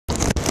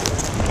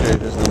Okay,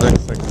 this is the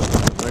next section, the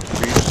next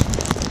piece.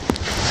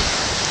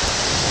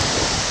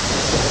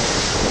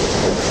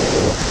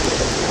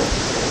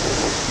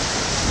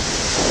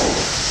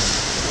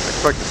 I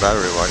expect the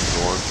battery light to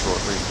go on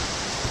shortly.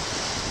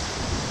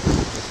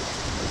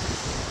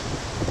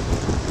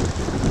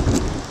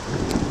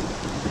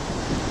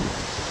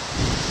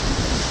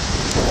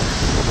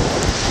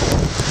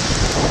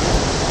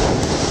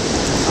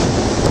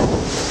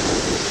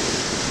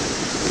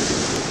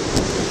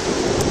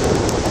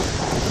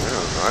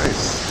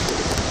 Nice.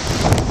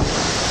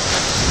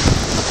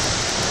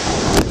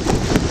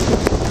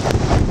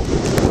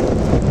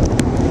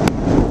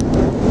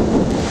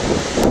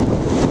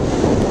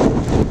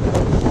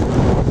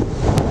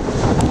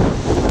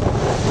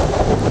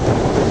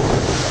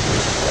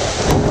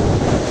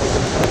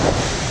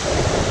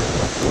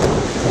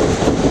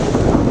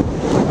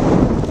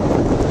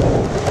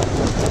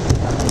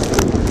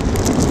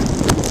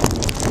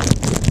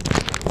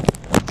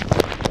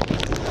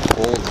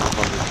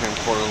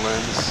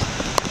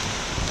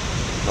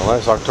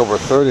 Last October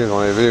 30th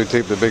when I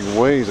videotaped the big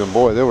WEDs, and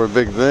boy, they were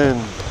big then.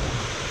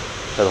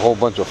 Had a whole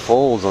bunch of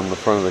folds on the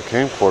front of the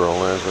camcorder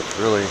lens, which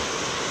really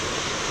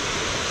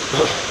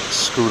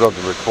screwed up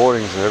the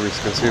recordings in every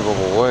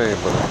conceivable way.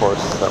 But of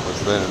course, that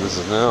was then, and this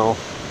is now.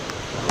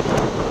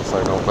 So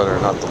I know better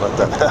not to let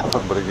that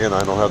happen. But again,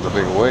 I don't have the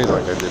big WEDs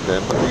like I did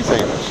then. But these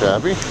ain't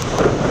shabby.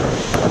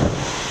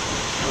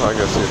 Oh, I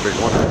gotta see a big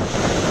one.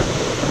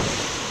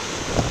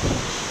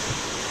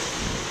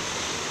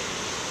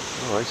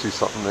 Oh, I see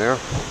something there.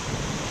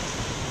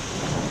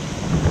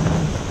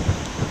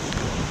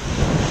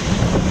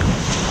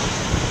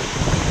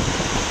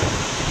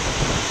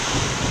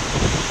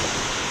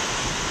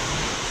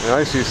 Yeah,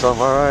 I see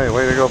something. All right,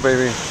 way to go,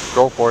 baby.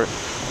 Go for it.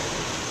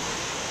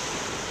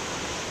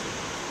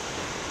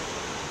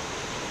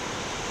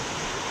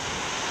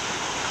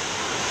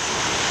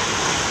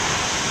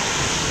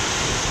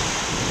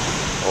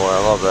 Oh, I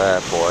love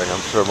that, boy.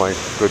 I'm sure my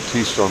good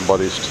T-Storm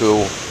buddies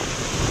too.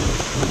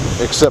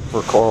 Except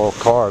for Coral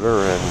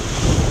Carter and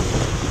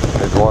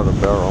Eduardo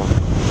Barrow.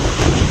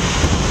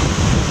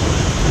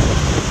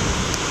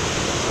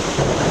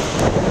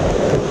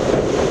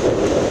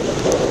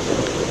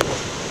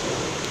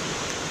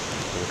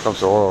 When it comes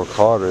to Coral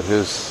Carter,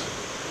 his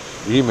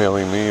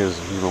emailing me is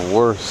even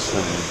worse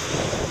than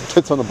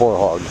tits on the boar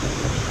hog.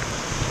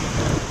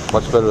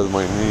 Much better than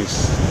my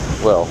niece.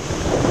 Well,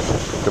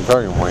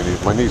 comparing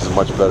with my niece is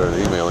much better at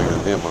emailing than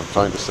him, I'm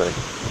trying to say.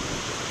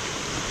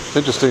 It's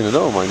interesting to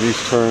know, my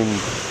niece turned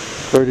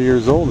 30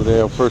 years old the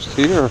day I was first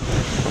here,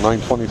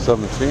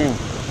 9/20/17.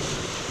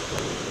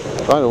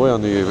 By the way,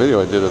 on the video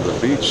I did at the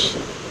beach,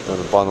 at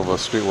the bottom of the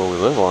street where we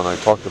live on, I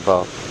talked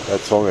about that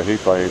song I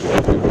hate by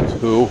BTL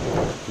THU,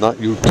 not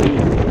U2.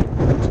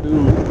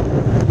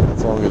 That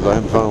song is I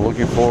haven't found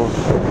looking for.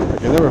 I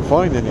can never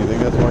find anything,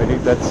 that's why I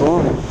hate that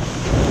song.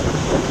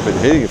 I've been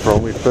hating it for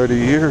only 30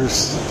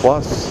 years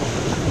plus.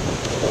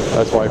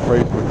 That's why I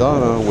praise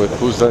Madonna with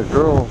Who's That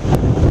Girl?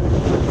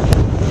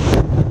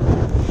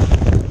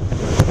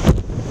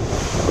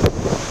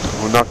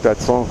 Knocked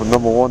that song from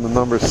 #1 to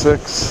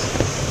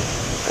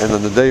 #6, and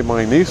then the day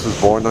my niece was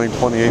born,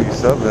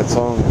 9/20/87, that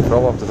song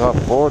fell off the top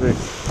 40.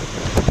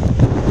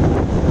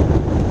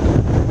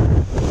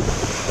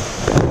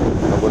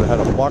 I would have had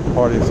a block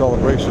party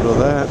celebration of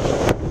that.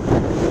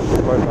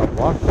 Talking about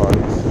block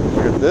parties,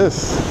 look at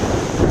this.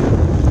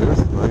 This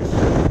is nice.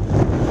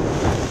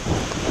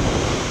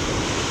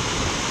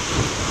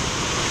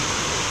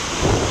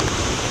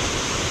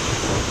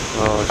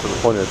 Oh, I should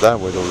have pointed it that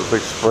way. There was a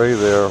big spray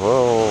there.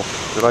 Whoa.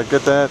 Did I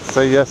get that?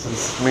 Say yes and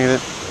mean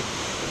it.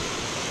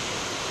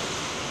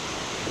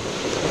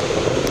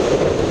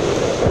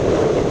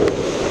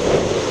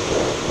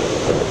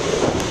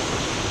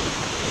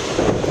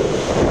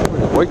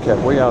 There's a white cap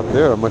way out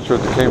there. I'm not sure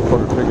if the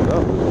camcorder picked it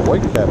up. There's a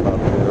white cap out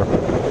there. I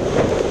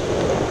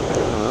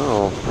don't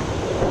know.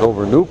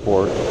 Over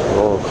Newport, where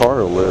Coral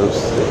Carter lives.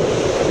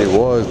 He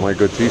was my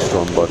good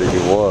T-Storm buddy. He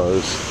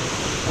was.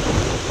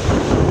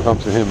 When it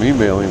comes to him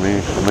emailing me,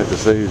 I meant to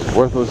say he's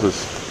worthless as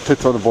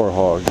tits on a boar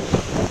hog.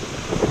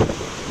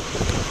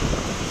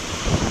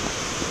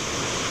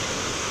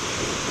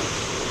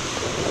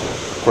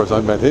 Of course,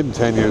 I met him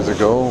 10 years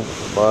ago,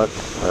 but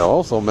I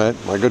also met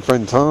my good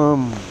friend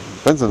Tom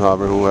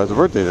Benzenhaber, who has a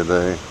birthday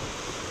today.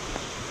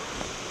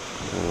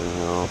 And, you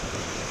know,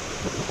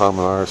 Tom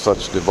and I are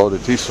such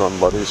devoted T-Storm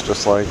buddies,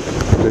 just like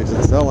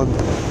Jason Sellen.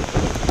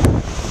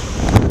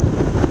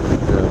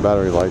 Yeah, the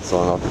battery light's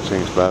on. I'll have to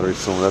change batteries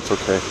soon. That's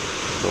okay.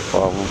 No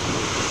problem.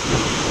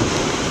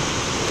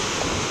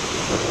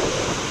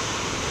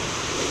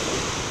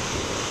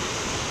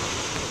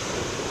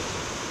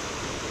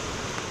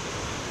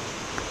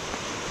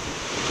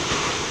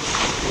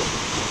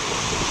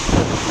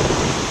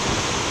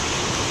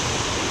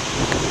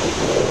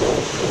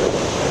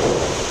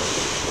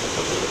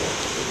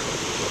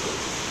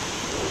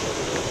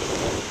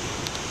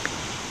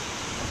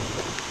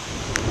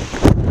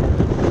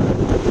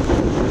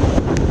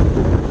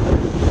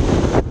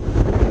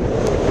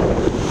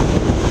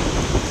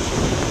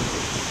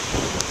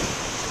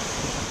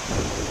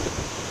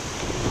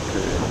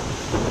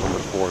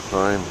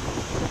 more time.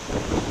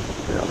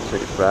 Yeah, I'll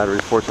change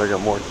batteries. Fortunately, I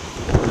got more.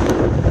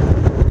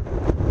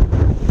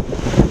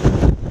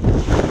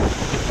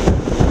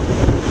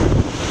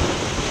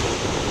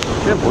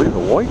 I can't believe the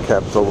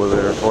Whitecaps over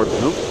there towards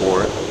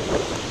Newport.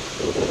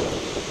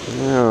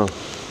 Yeah.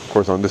 Of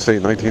course, on this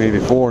date,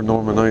 1984,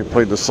 Norm and I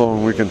played the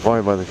song Weekend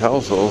 5 by the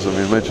Cowsills, and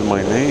we mentioned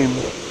my name.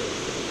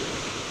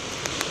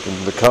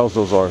 And the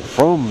Cowsills are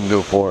from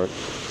Newport,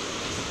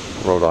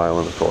 Rhode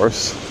Island, of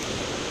course.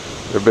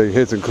 Their big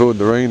hits include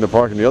The Rain, The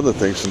Park, and the Other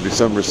Things from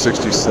December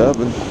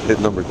 '67, hit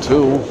number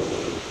 2.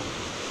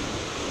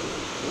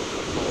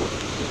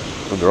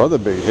 And their other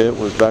big hit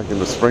was back in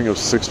the spring of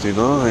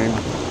 '69,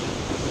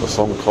 a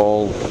song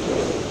called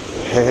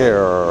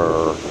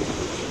Hair.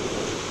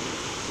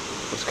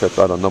 It's kept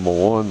out on number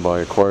 1 by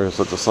Aquarius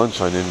Let the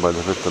Sunshine In by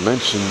the Fifth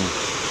Dimension.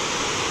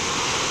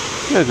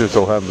 Yeah, it just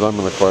so happens I'm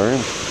an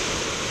Aquarian.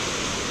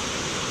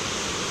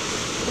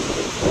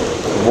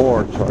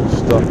 More chart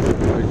stuff,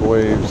 big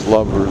waves,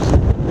 lovers.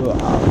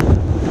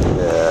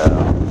 Yeah.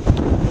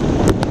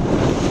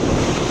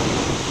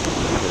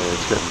 Okay,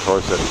 it's getting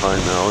towards that time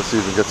now. Let's see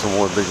if we can get some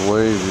more big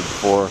waves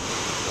before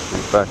we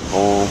get back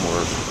home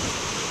or.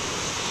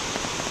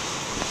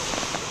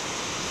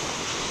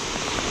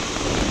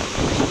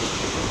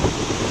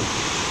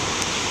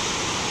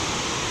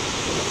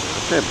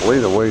 I can't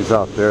believe the waves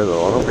out there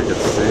though. I don't think you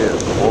can see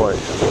it. Boy, you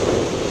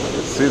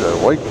can see the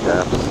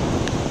Whitecaps.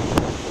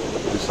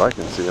 At least I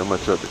can see it. I'm not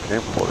sure if the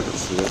camcorder can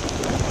see it.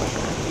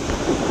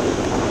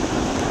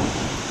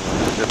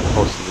 I'm getting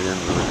close to the end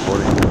of the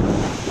recording.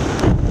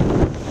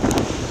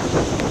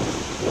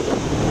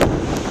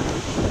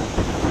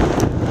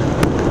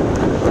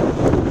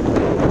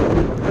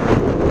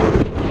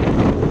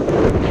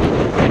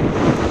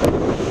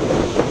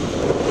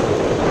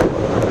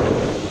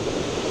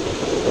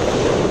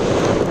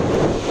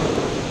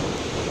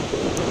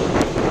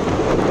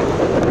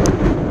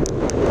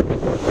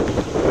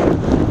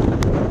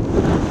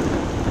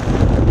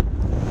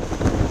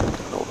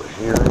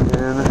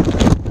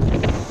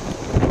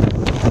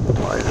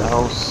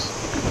 Lighthouse.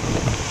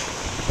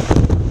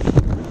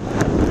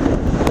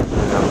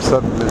 Yeah, I'm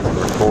 7 minutes of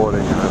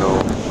recording, and I know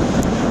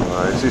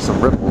I see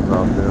some ripples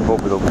out there.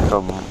 Hope it'll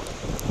become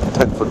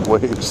 10-foot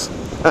waves.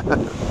 I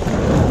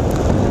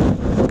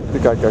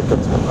think I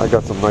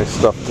got some nice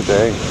stuff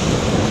today.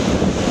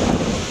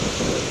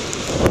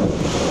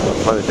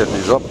 I'll try to get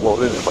these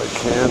uploaded if I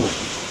can.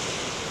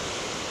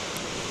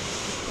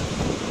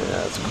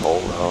 Yeah, it's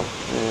cold out.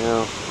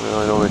 Yeah, well,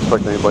 I don't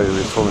expect anybody to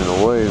be swimming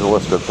away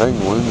unless they're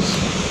penguins.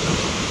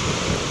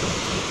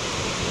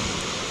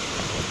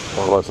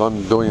 Or unless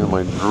I'm doing it in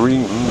my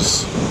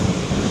dreams.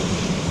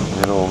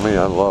 You know me,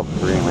 I love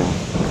dreaming.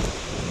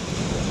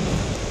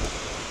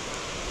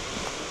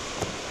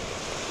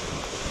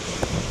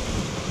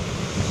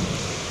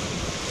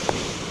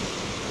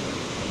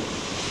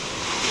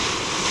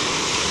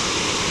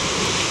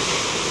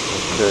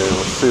 Okay,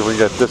 let's see if we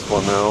get this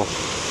one now.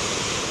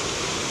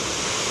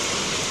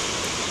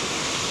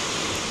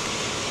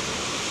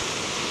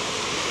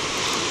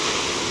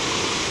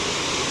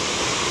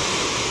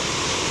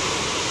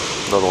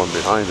 Another one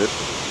behind it.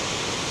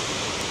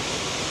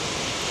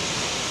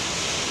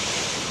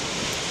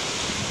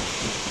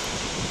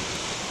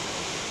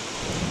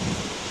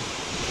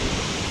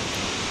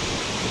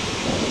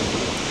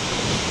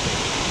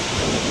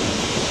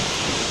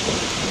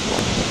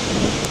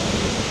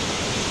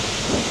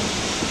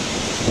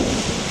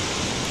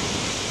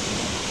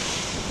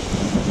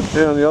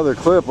 Yeah, on the other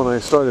clip, when I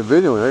started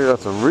videoing, I got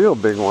some real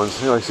big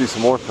ones. You know, I see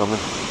some more coming.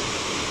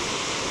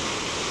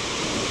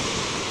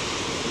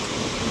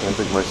 I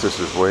think my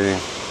sister's waiting.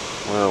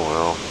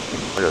 Well,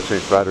 I gotta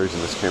change batteries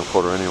in this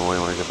camcorder anyway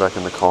when I get back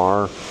in the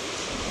car.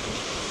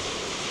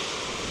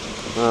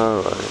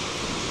 Alright.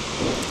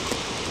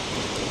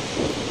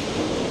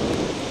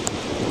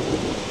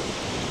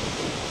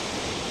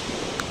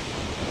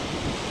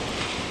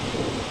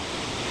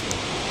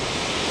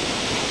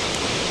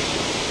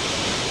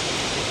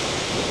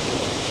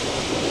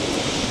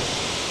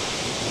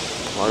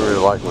 I really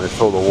like when they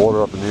throw the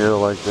water up in the air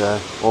like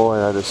that. Boy,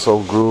 that is so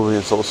groovy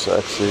and so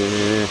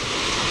sexy.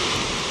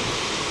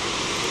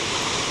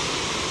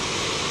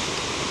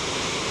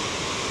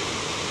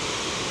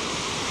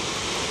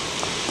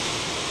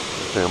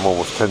 Okay, I'm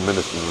almost 10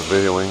 minutes into the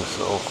videoing,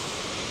 so.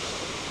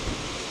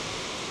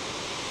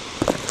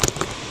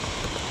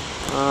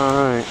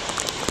 Alright.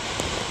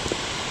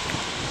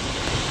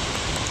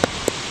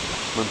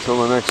 Until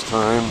the next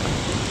time.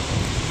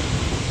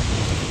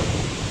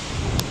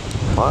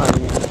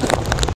 Bye.